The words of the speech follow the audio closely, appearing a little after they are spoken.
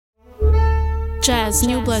Jazz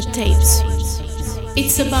New Blood Tapes.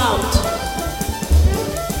 It's about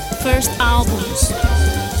first albums,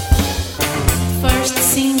 first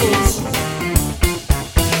singles,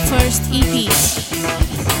 first EPs,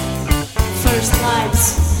 first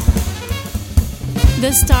lives.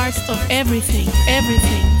 The start of everything.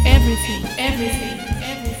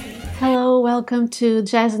 Hello, welcome to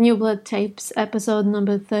Jazz New Blood Tapes, episode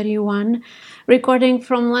number 31. Recording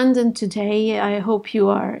from London today. I hope you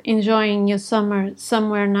are enjoying your summer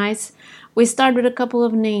somewhere nice. We start with a couple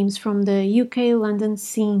of names from the UK London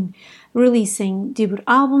scene releasing debut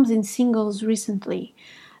albums and singles recently.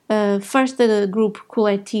 First, the group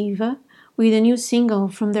Colectiva with a new single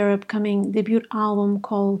from their upcoming debut album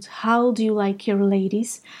called How Do You Like Your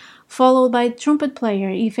Ladies, followed by trumpet player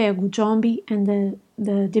Ife Ogunjobi and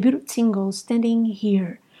the debut single Standing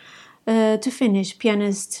Here. To finish,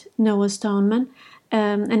 pianist Noah Stoneman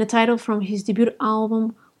and a title from his debut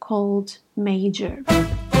album called Major.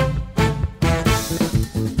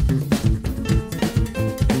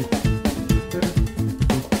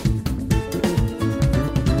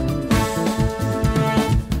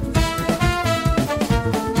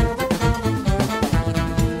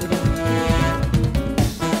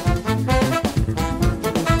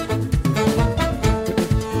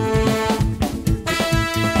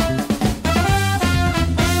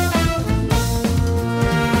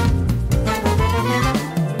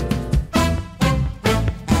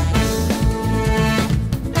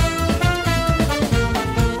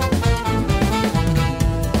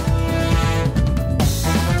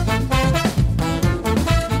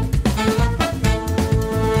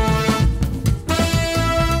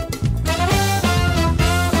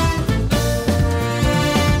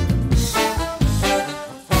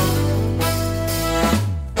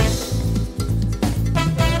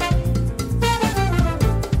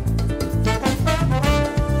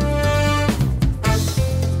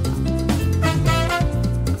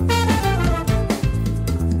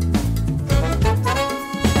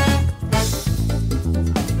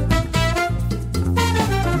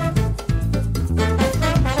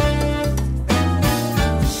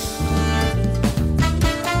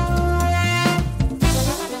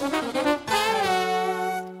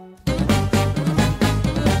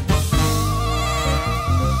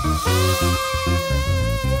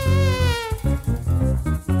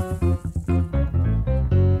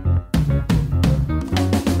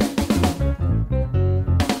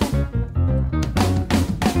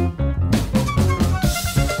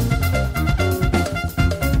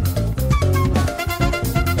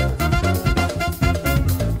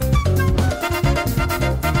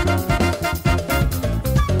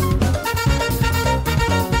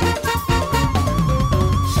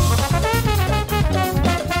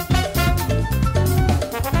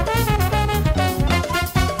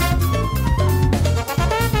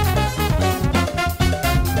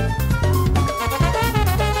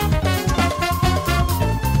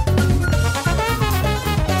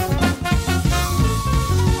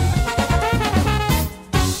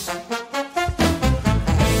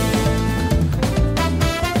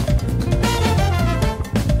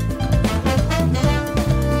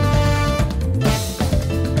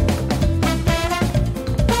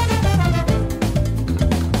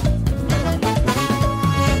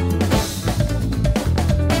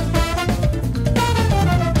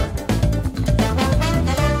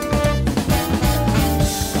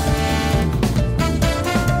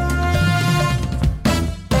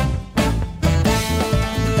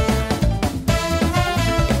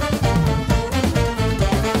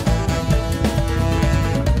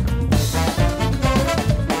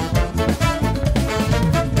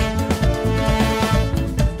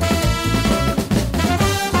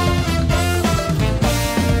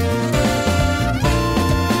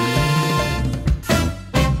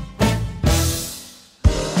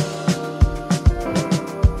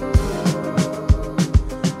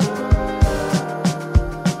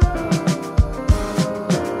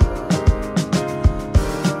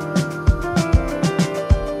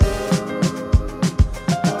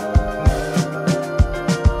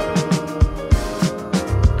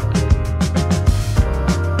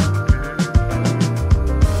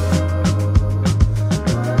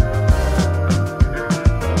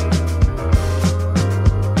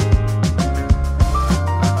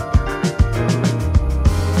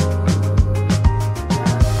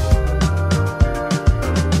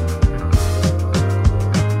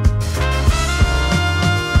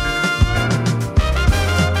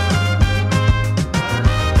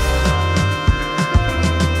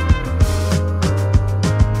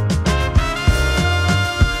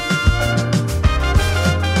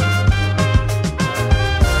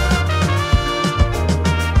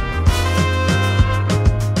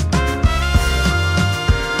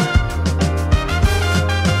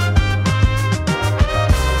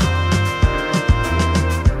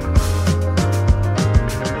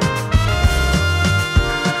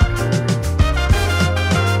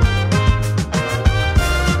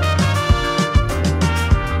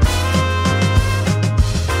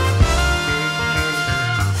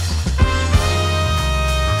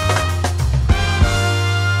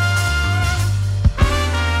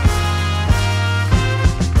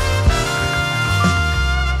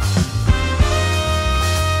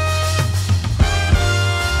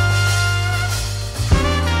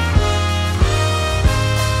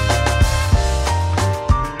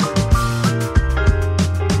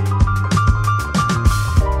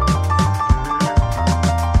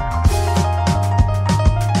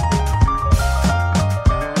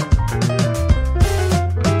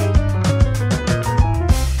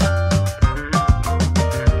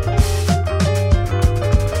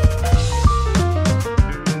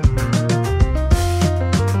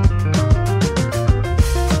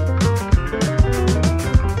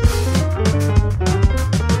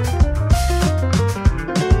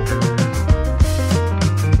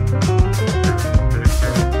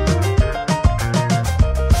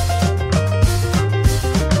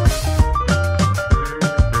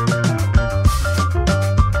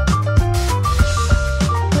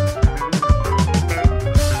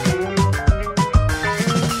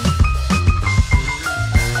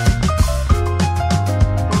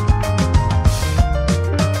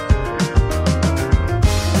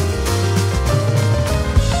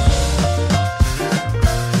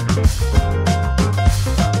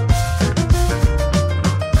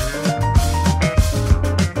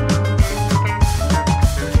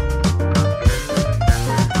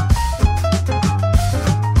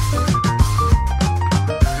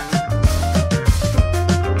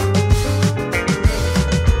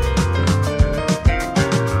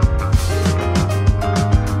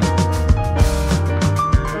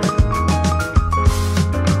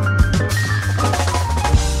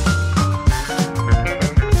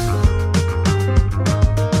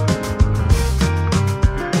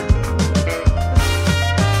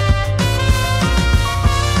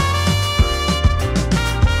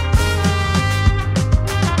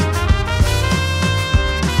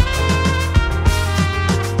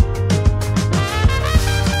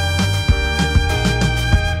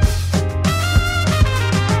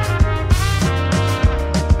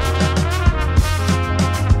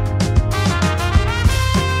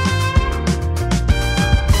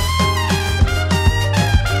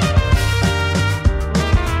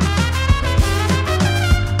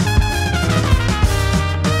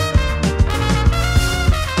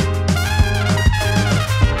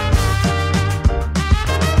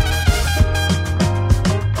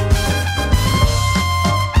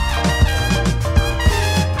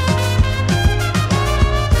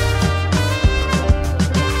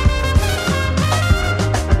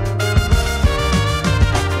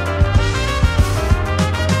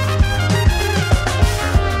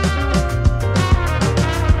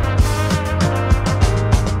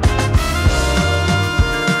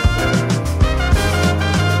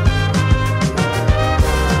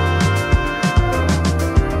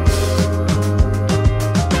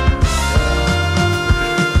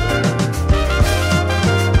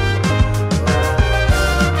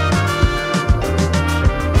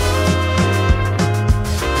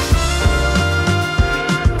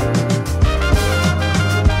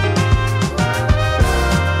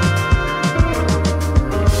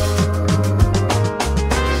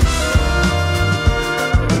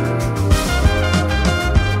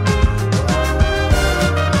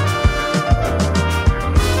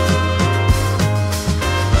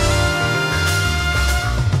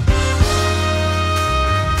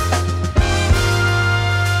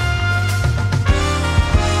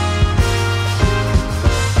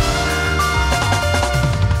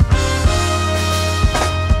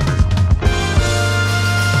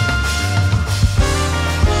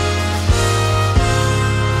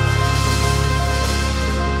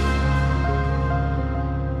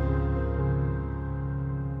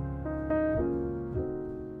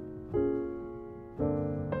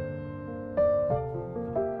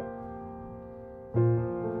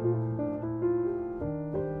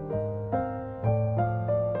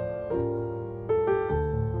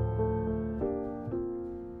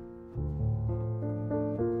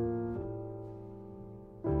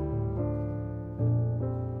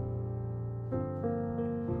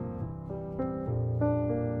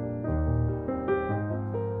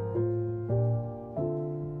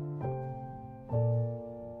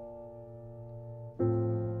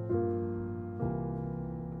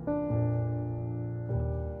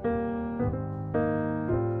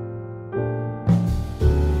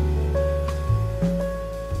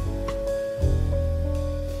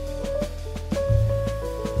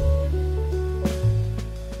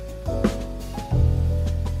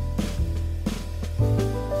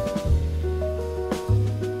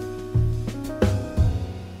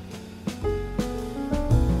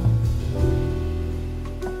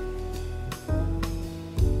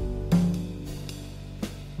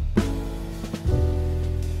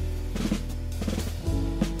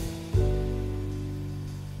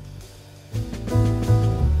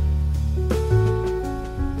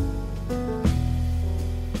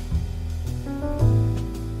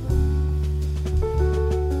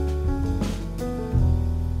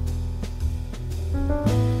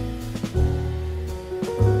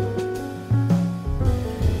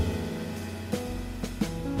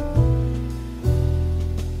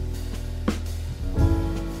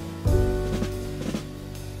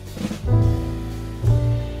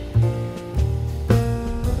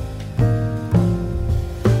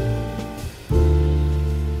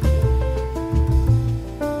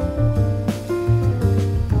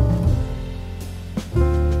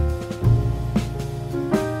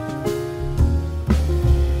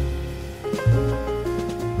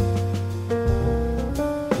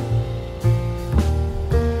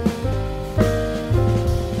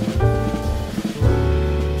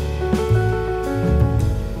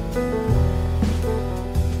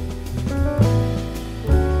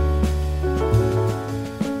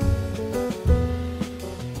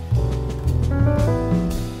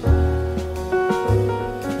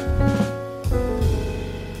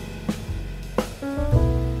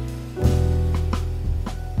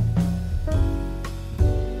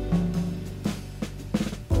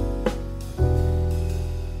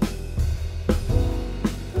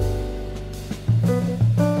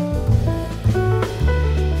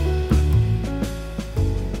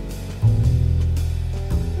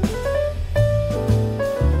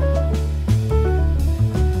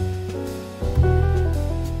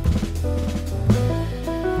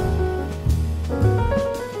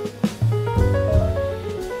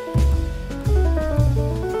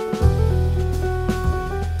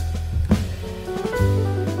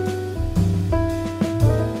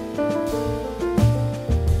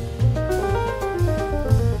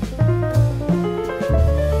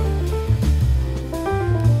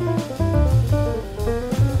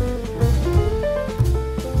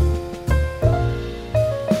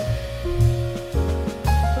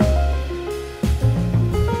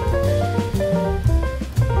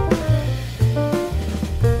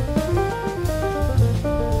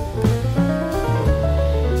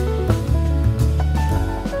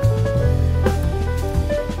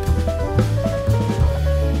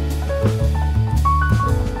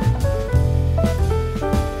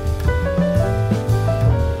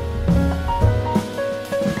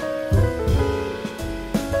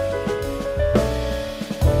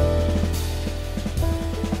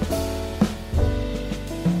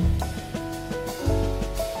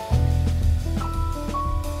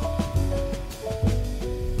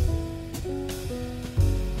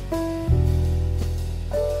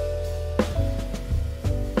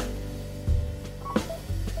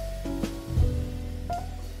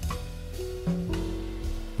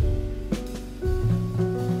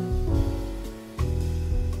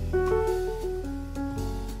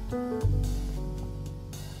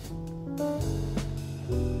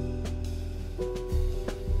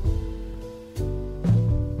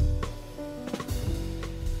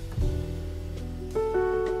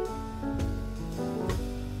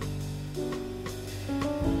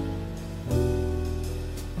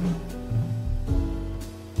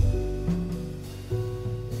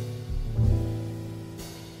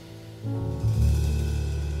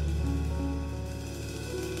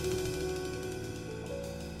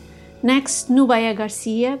 Next, Nubya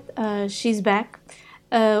Garcia, she's back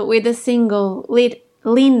with a single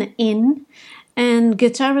Lean In, and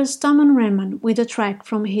guitarist Tom Remon with a track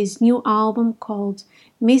from his new album called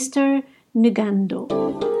Mr.Ngando.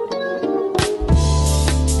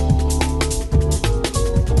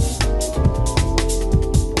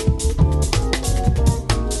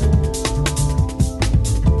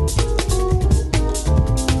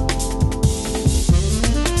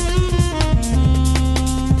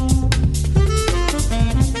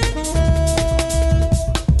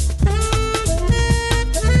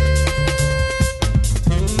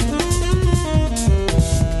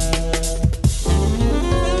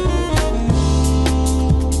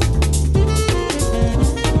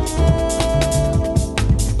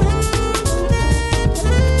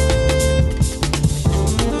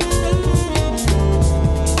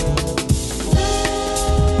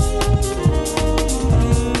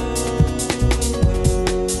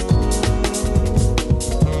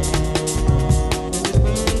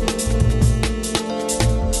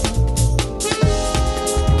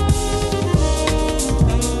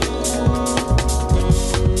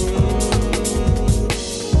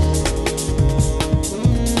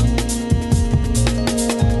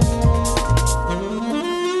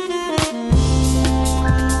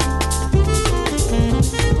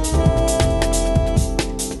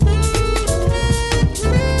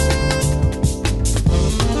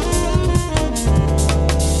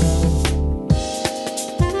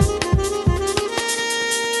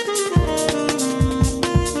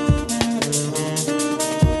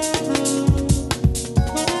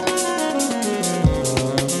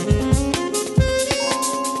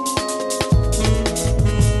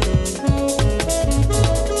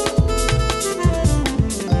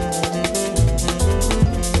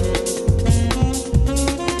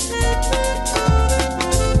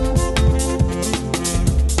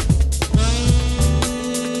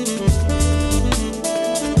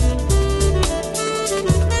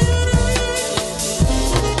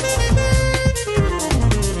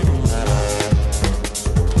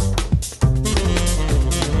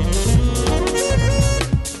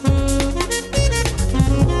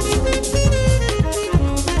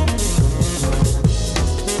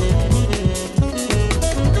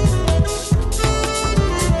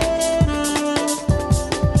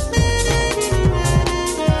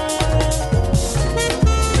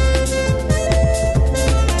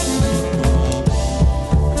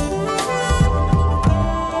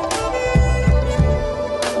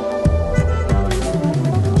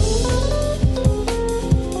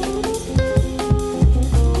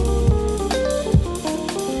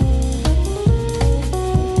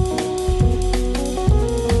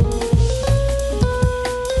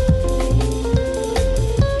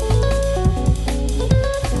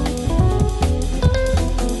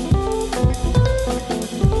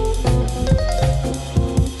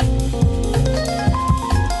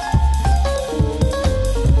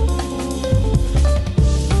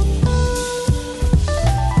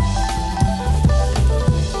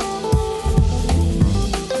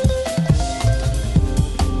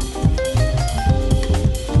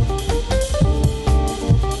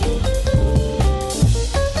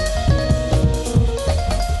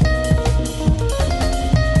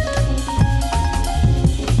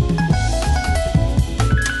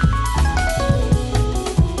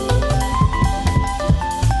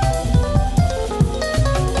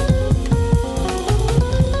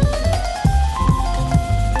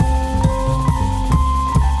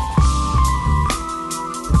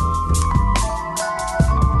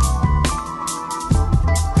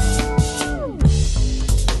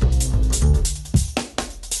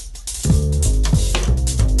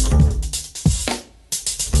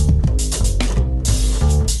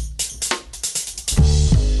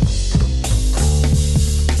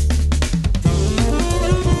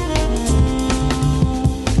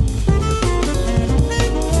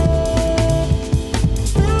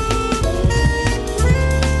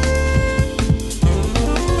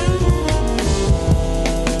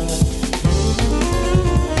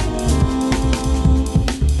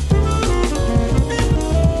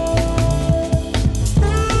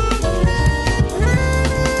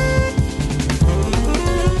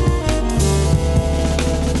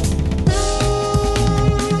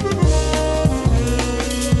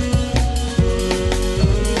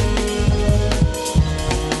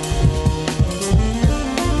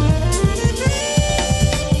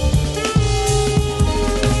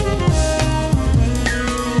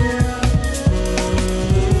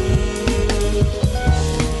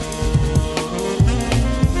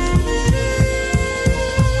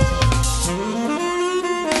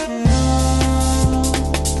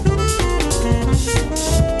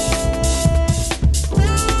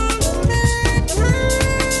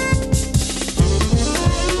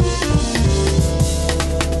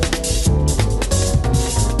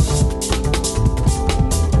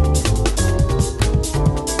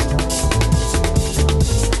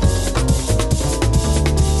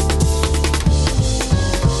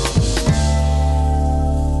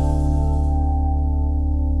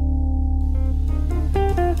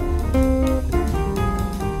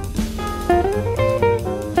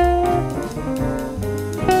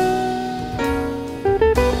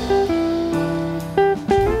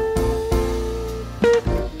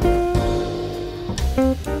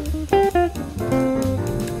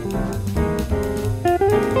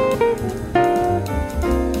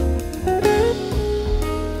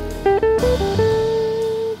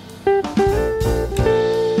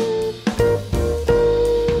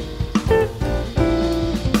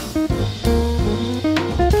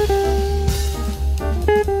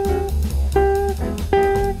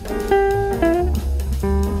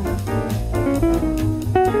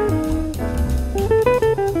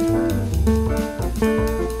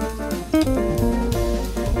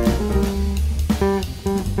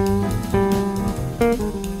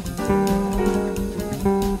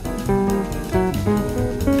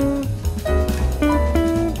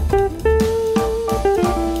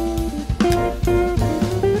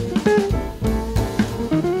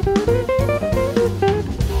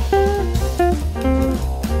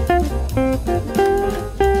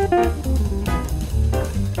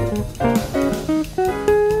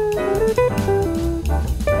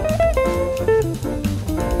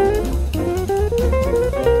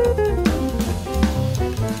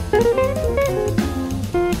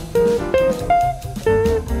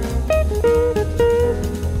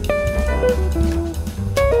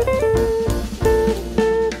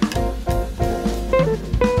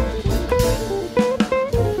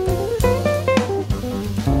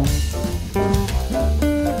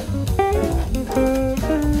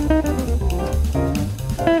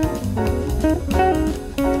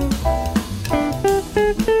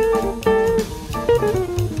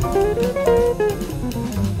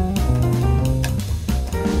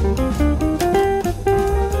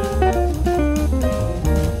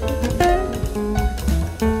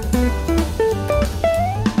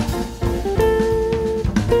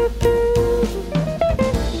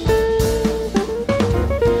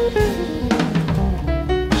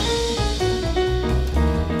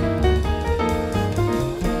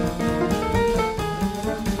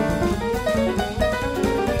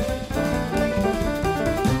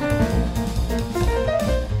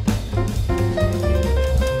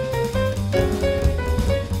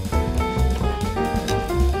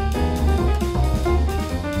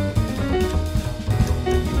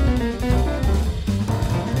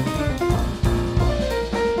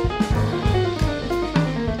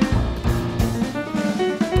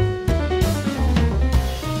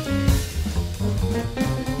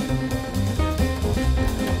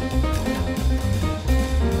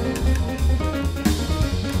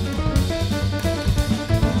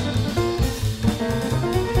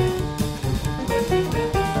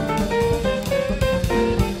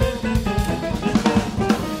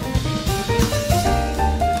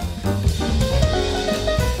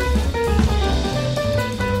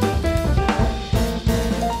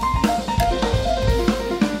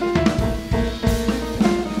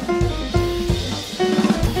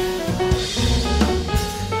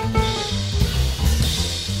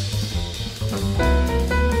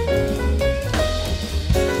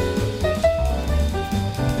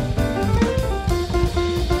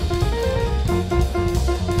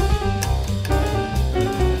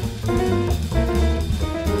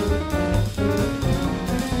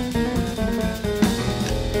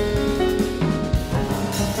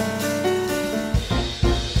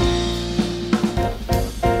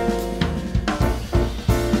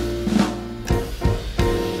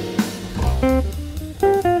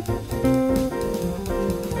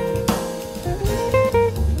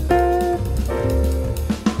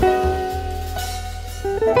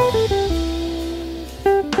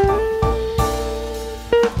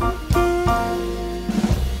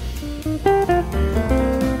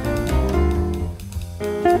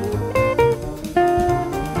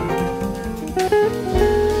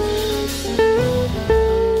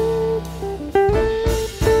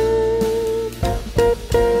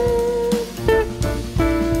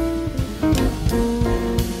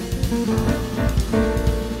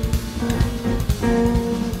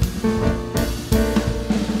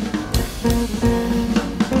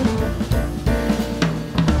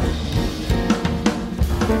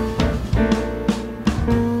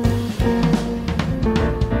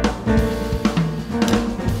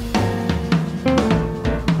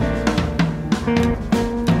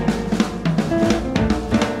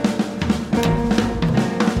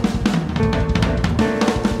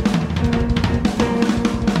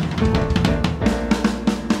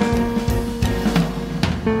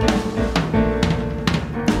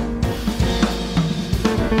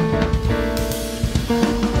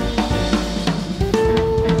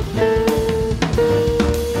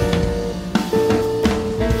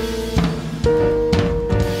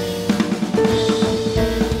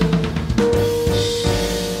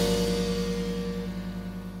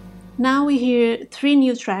 Now we hear three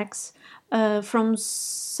new tracks from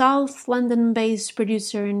South London-based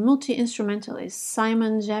producer and multi-instrumentalist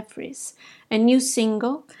Simon Jefferis, a new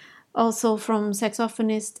single also from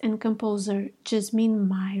saxophonist and composer Jasmine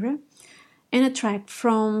Mayra, and a track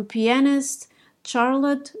from pianist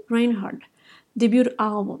Charlotte Reinhardt debut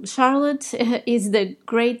album. Charlotte is the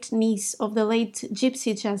great niece of the late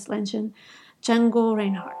gypsy jazz legend Django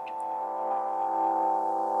Reinhardt.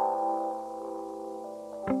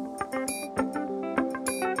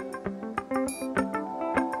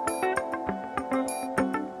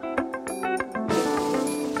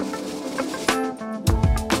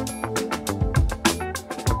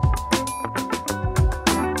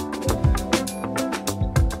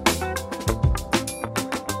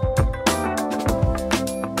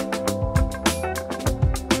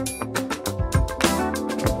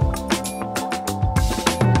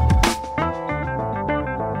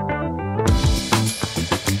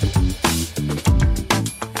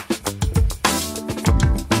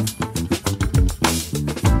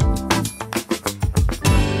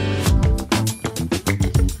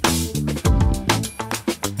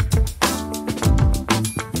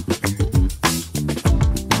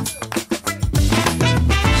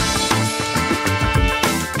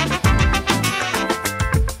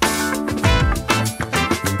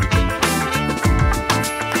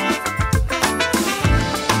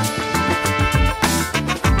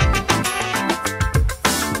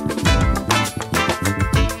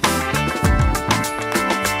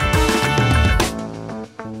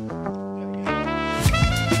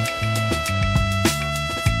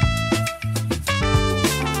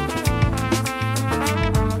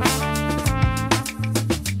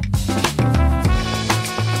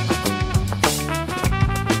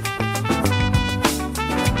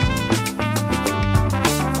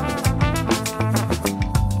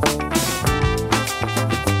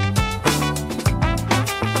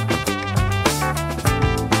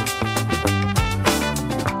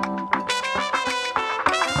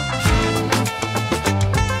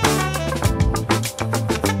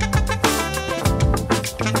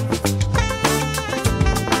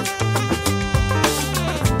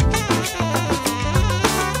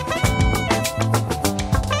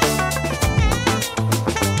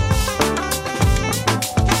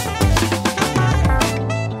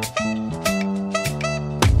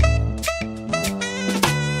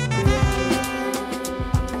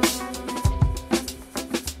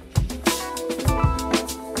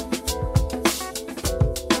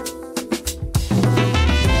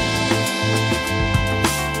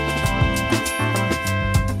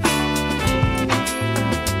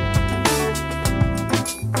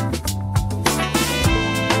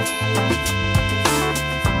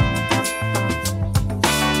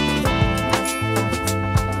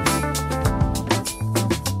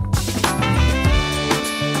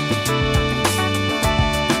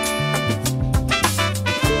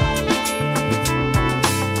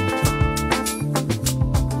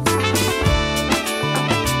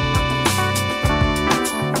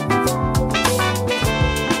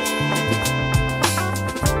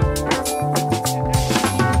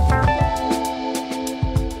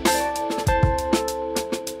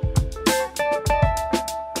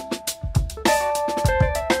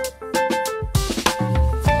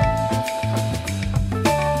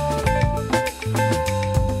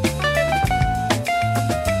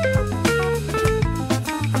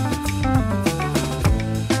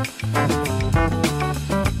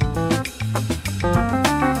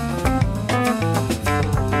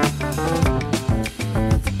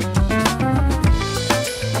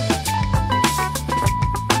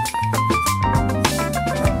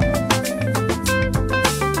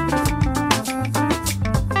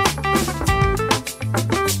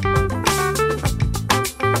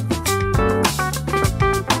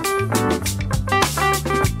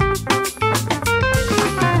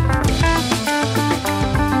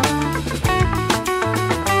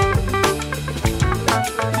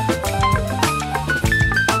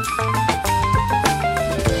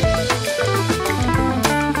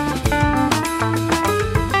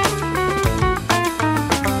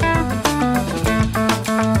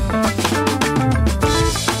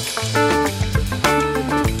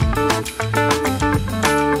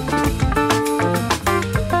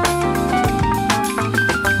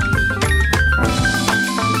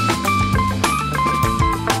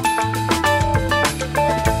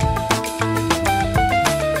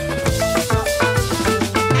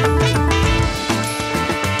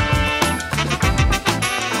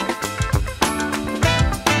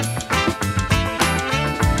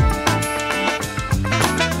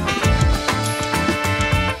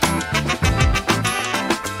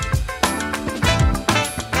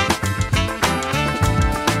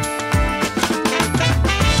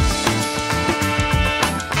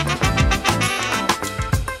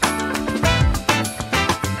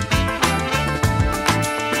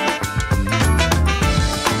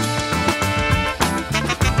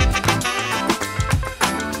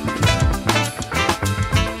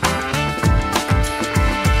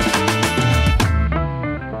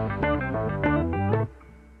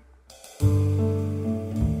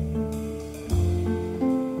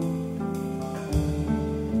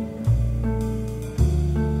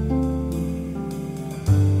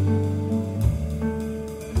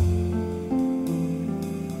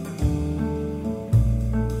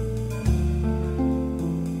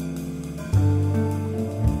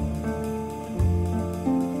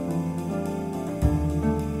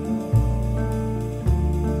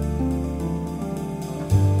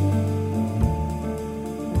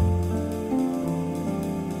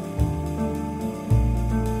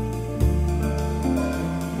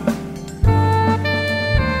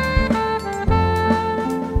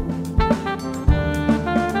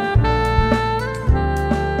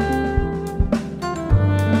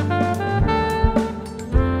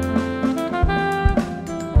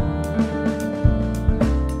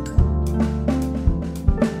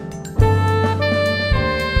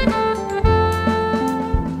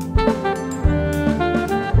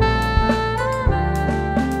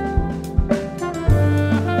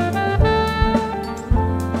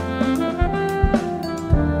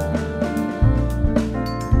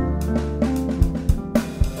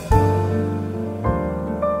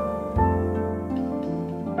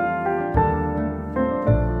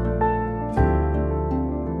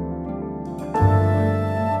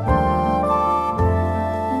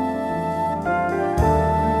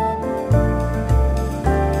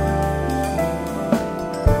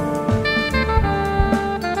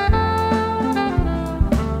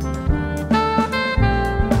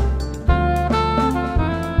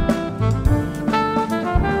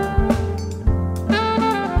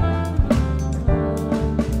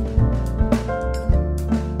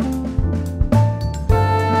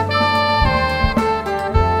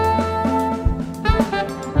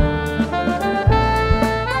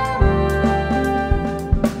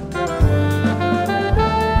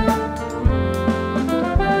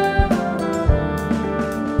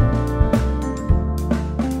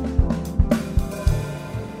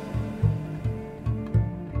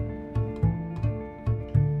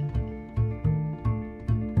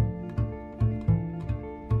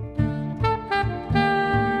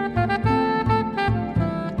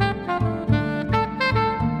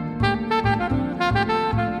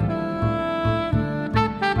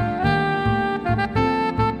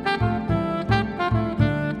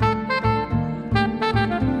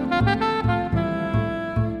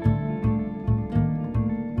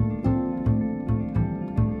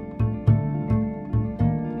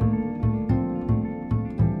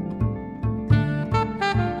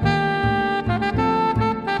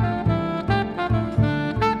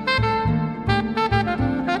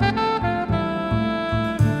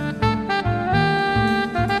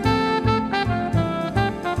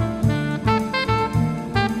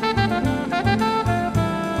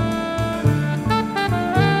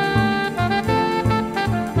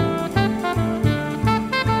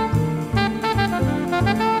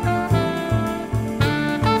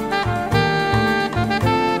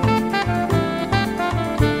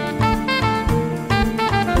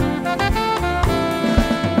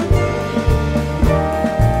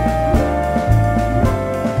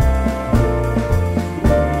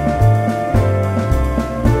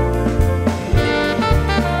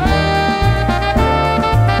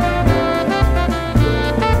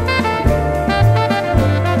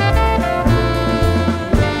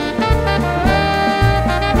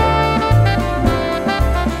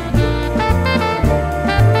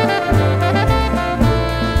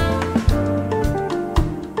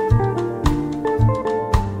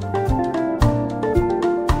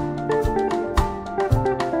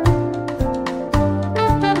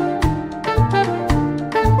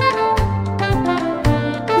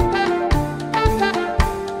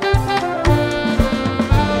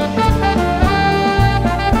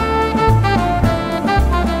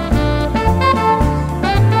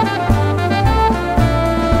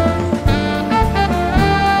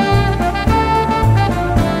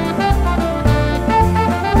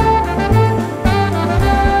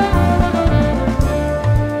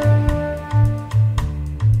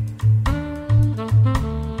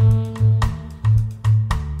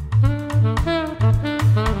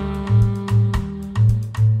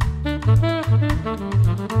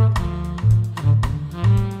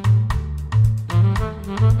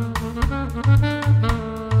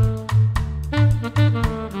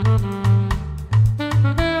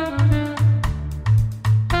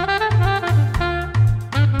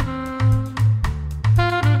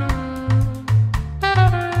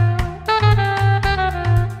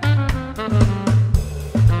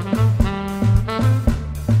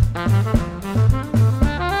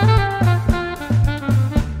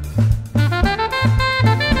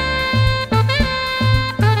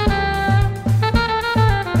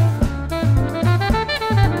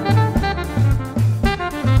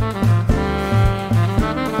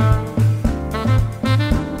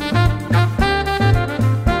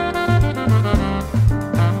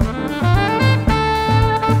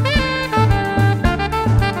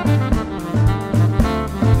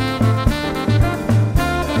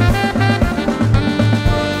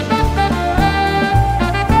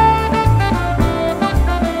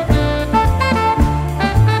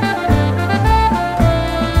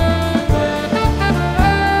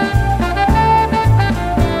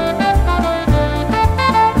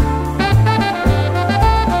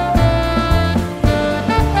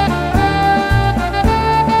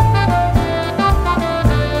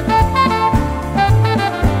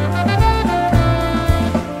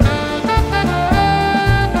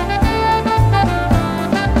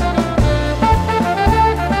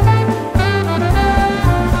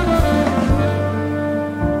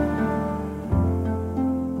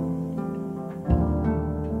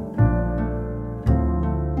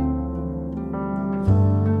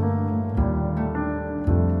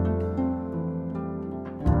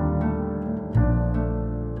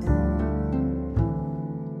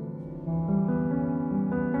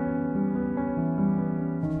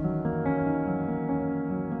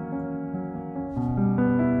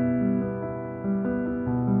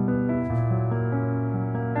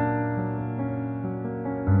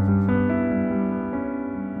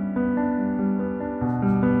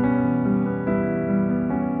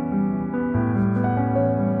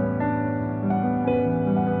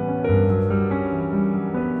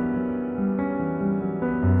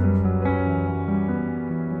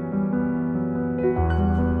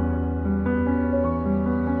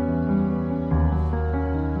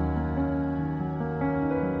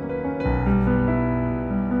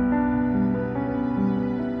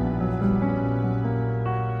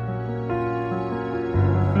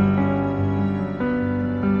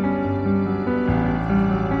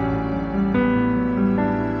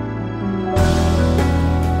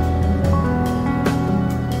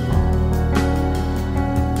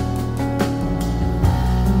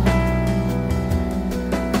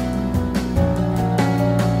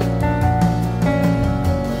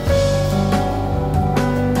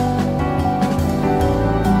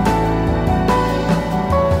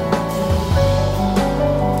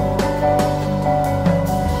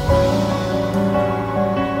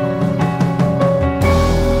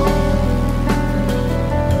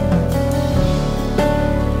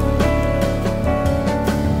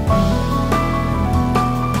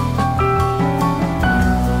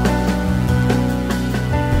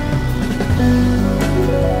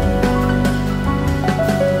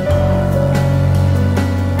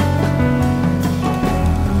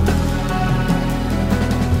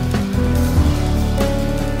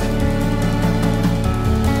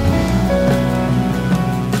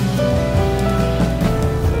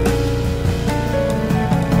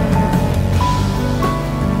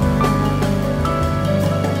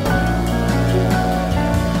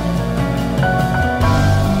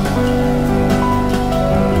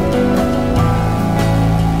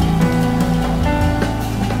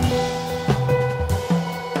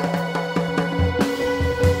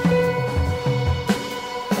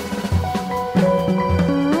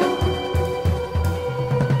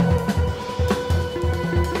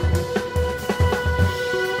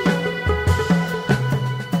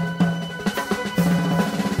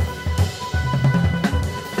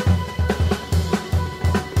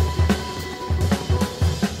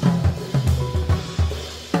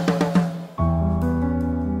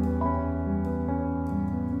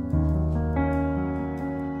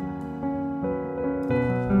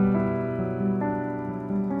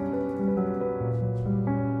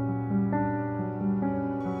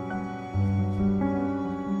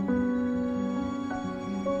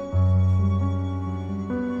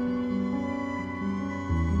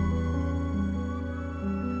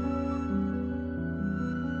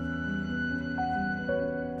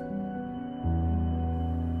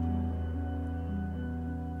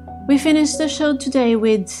 We finished the show today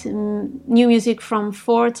with new music from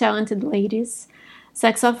four talented ladies: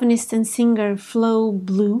 saxophonist and singer Flo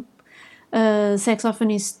Blue,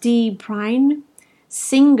 saxophonist Dee Byrne,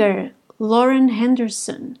 singer Lauren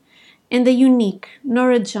Henderson, and the unique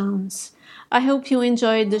Norah Jones. I hope you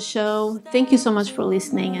enjoyed the show. Thank you so much for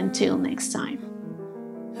listening. Until next time.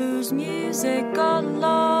 Whose music got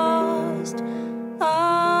lost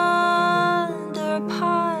under a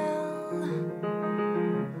pile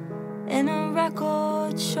in a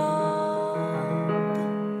record shop.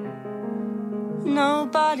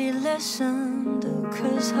 Nobody listened,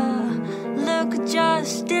 'cause her look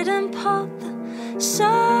just didn't pop.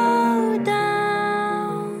 So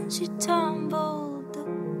down she tumbled,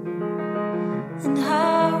 and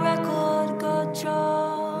her record got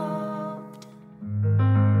dropped.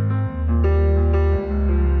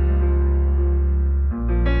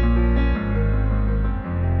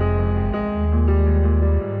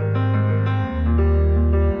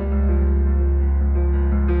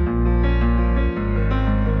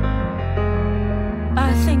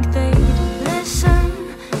 I think they'd listen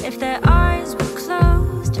if their eyes were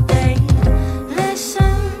closed. They'd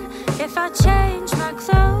listen if I changed my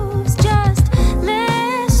clothes. Just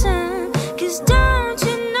listen, 'cause don't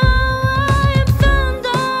you know I am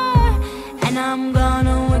thunder, and I'm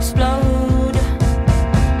gonna explode.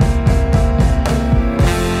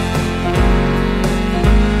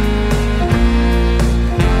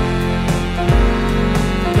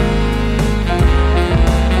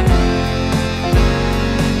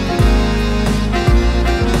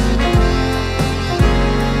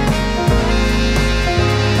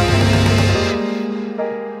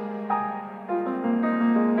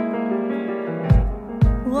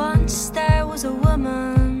 Once there was a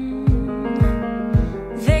woman,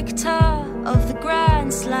 victor of the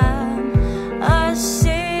Grand Slam, a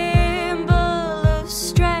symbol of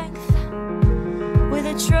strength with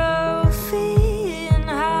a trophy in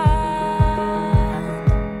hand.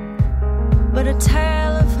 But a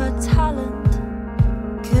tale of her talent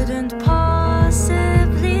couldn't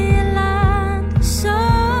possibly land. So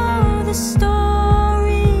the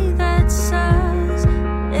story that says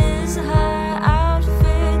is her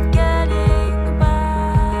outfit getting banned.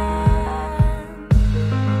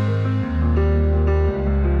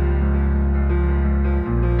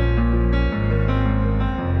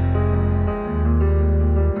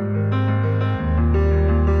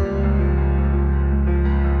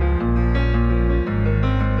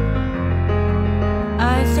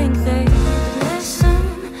 I think they'd listen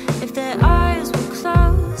if their eyes were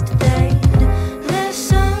closed. They'd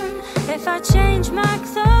listen if I changed my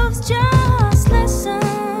clothes. Just listen,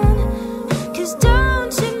 'cause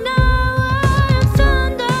don't you know I am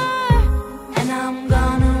thunder, and I'm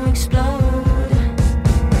gonna explode.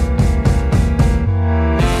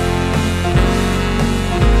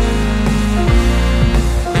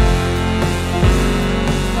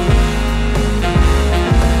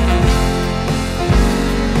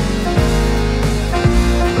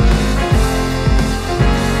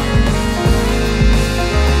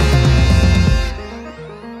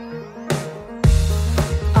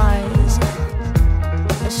 Eyes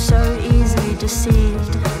are so easily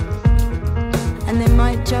deceived, and they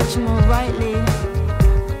might judge more rightly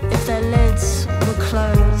if their lids were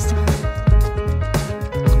closed.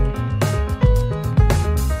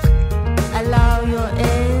 Allow your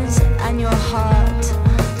ears and your heart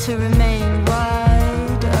to remain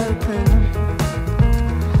wide open.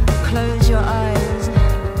 Close your eyes.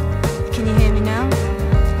 Can you hear me now?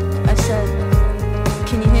 I said,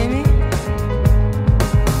 can you hear me?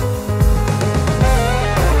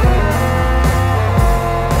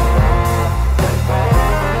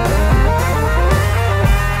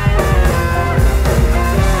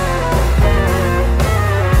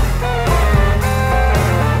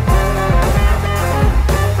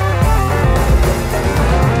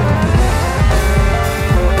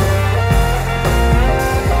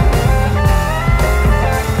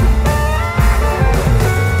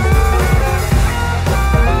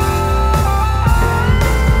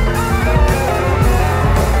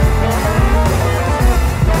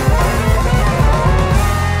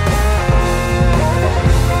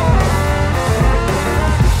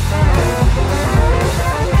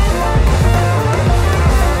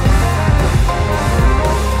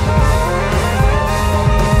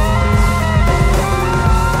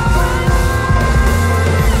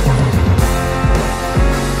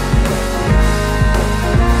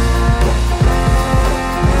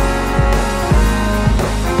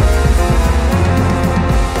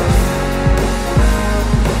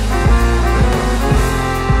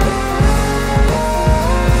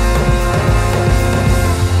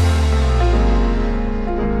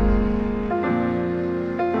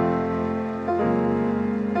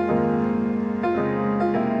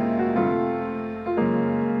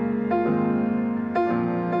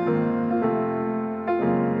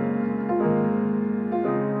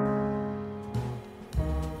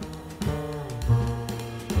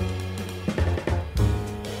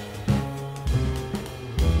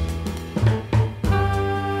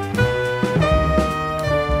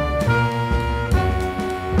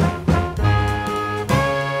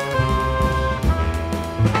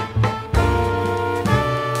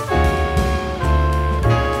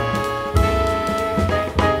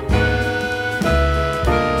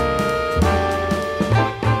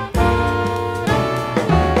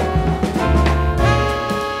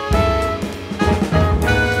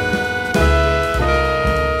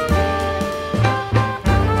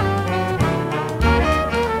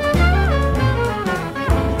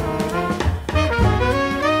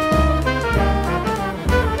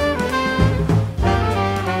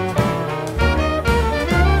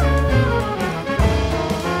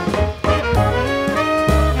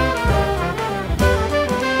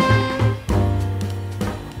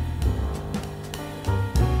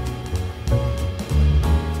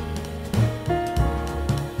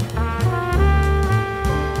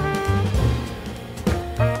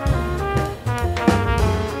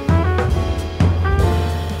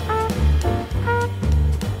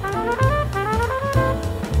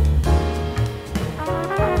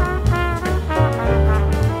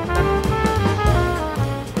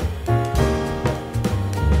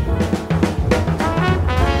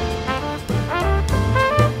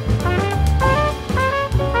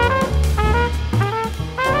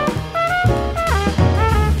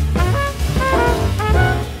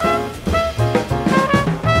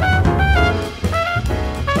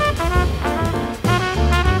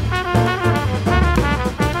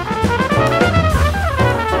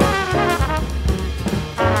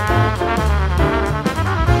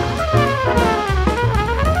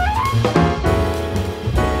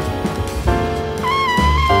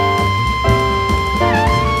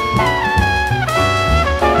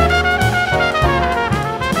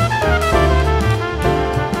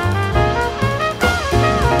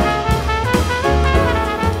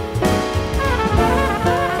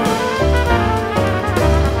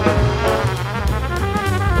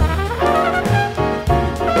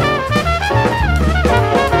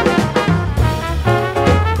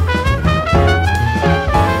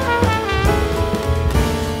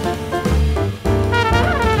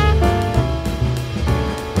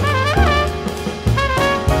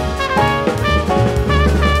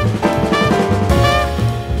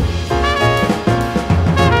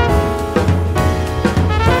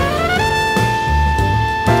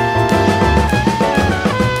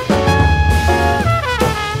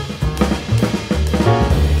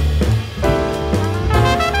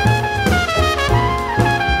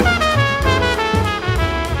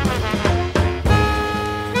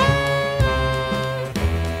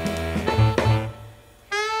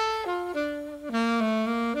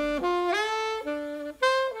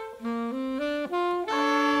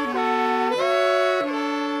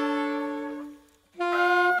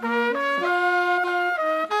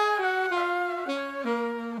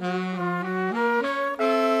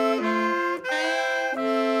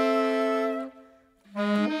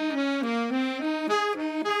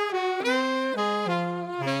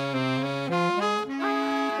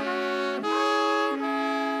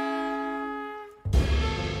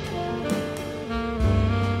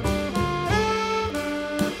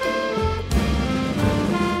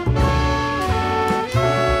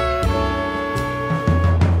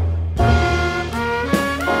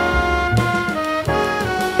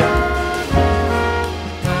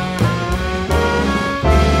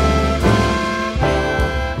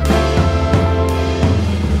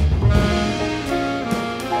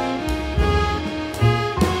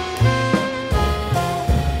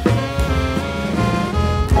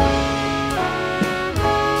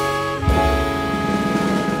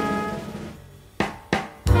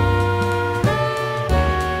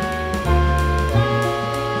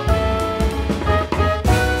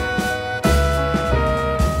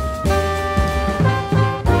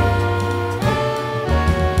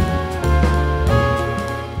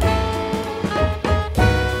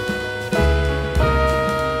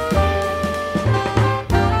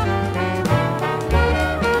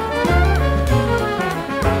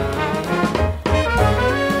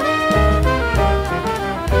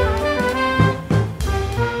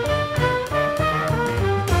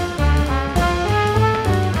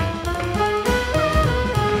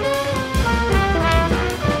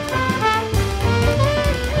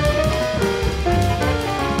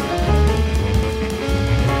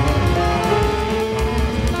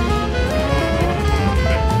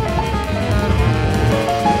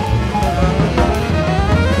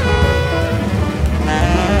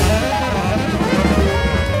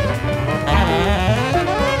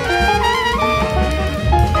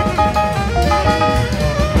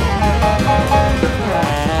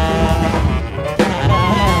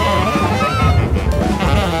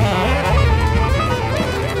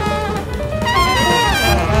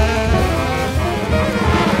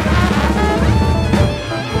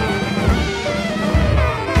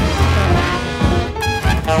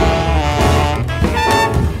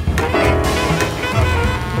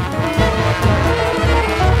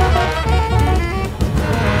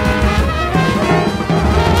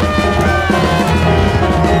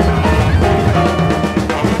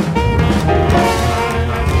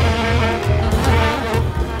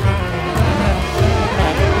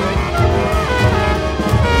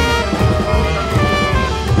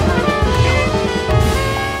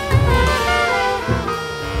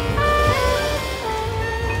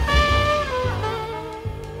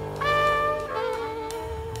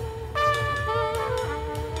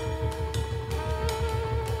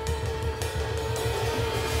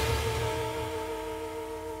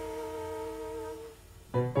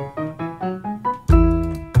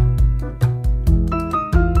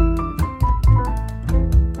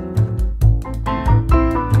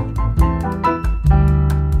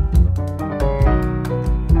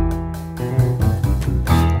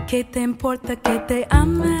 ¿Qué te importa que te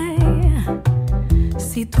ame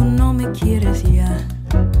si tú no me quieres ya?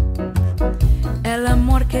 El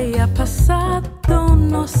amor que ya ha pasado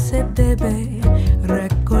no se debe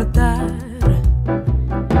recordar.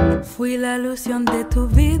 Fui la ilusión de tu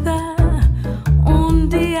vida, un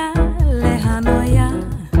día lejano ya.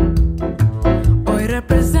 Hoy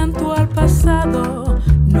represento al pasado,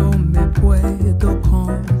 no me puedo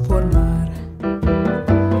conformar.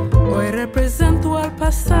 Hoy represento al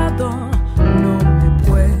pasado, no me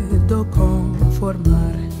puedo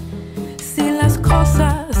conformar. Si las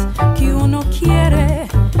cosas que uno quiere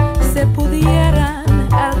se pudieran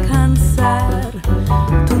alcanzar,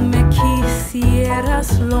 tú me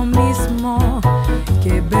quisieras lo mismo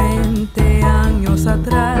que 20 años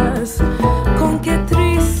atrás. Con qué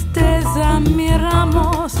tristeza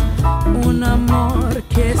miramos un amor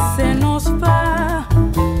que se nos va.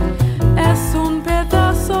 Es un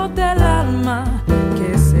pedazo del alma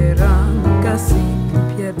que se arranca sin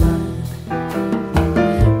piedad.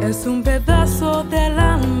 Es un pedazo del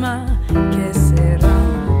alma que se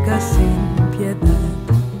arranca sin piedad.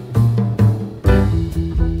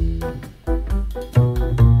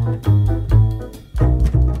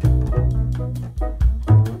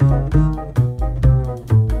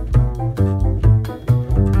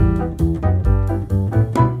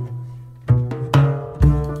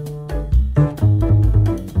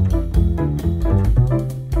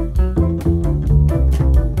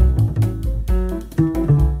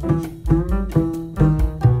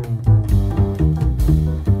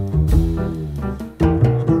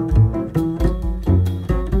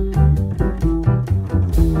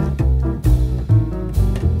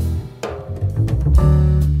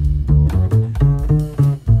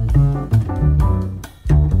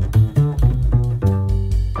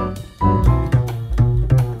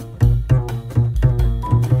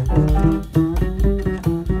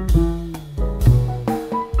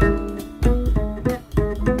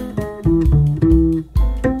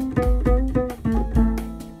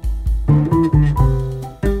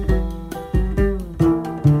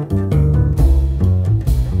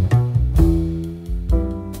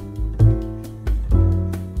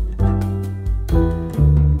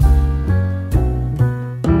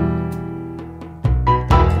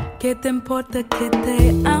 ¿Qué te importa que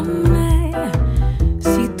te ame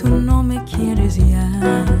si tú no me quieres ya?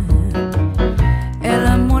 El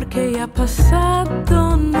amor que ya ha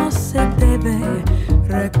pasado no se debe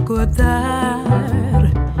recordar.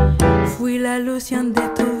 Fui la ilusión de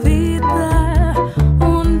tu vida,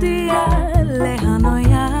 un día lejano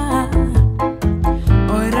ya.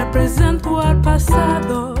 Hoy represento al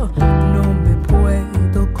pasado, no me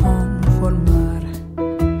puedo conformar.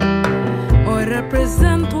 Hoy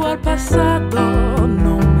represento al pasado,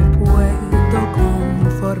 no me puedo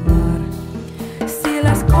conformar. Si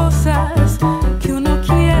las cosas que uno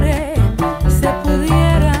quiere se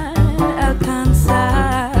pudieran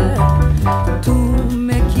alcanzar, tú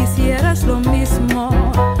me quisieras lo mismo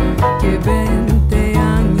que 20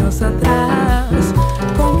 años atrás.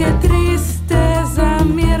 Con qué tristeza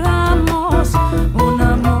miramos un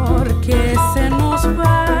amor que se nos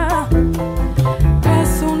va.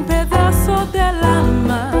 Es un pedazo del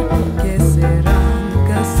alma que se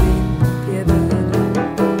arranca sin piedad.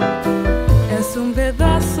 Es un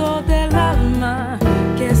pedazo del alma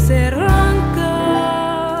que se arranca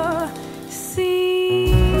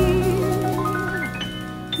sin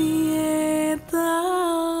piedad.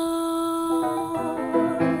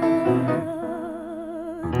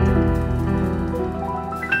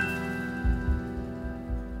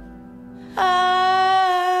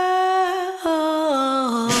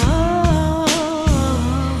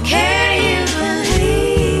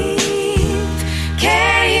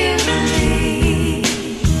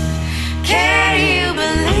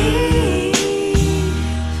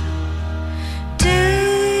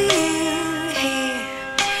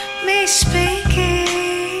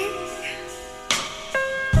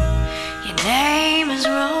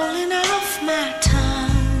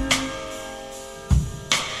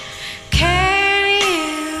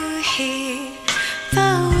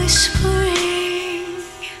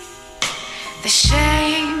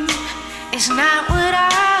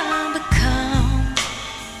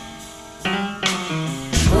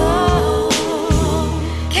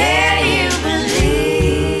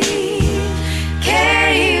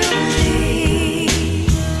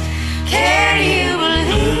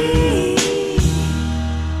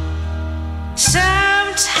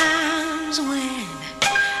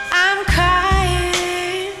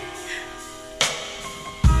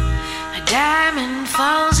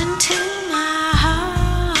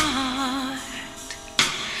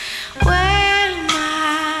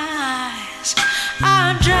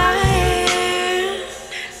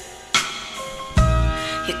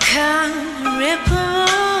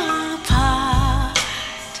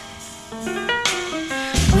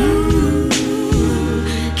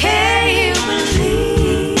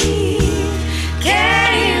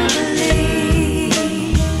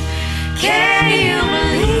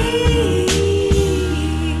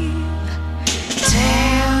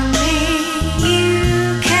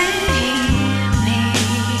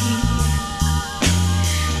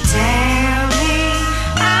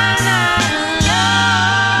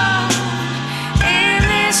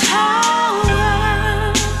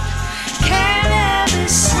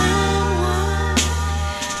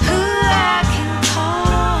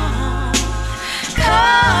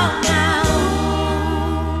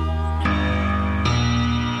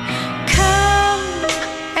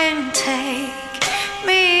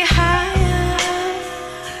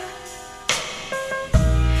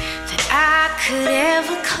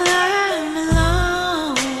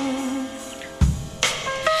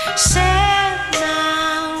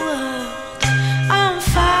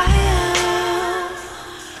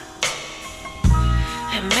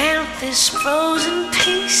 this frozen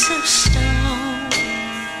piece of stone.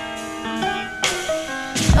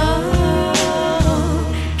 Oh,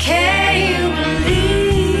 can you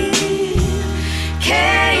believe?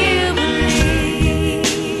 Can you believe?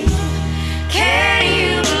 Can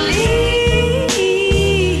you believe?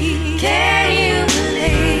 Can you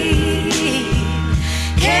believe?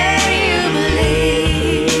 Can you believe?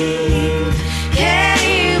 Can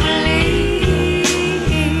you believe?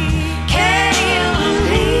 Can you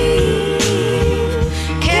believe?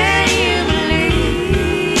 Can you believe?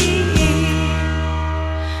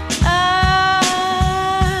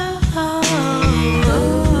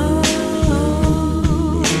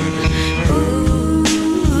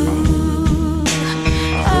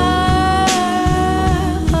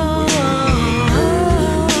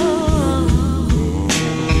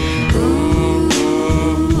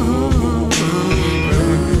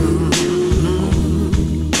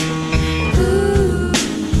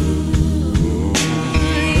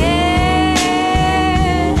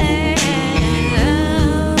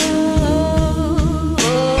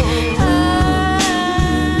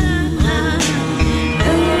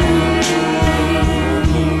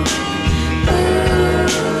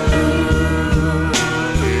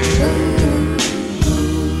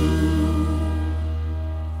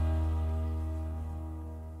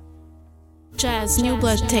 Jazz New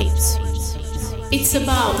Blood Tapes. It's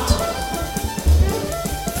about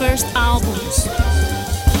first albums,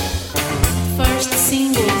 first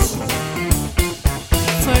singles,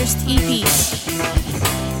 first EPs,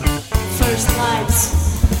 first lives.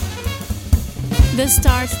 The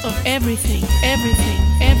start of everything, everything,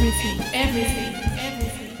 everything, everything.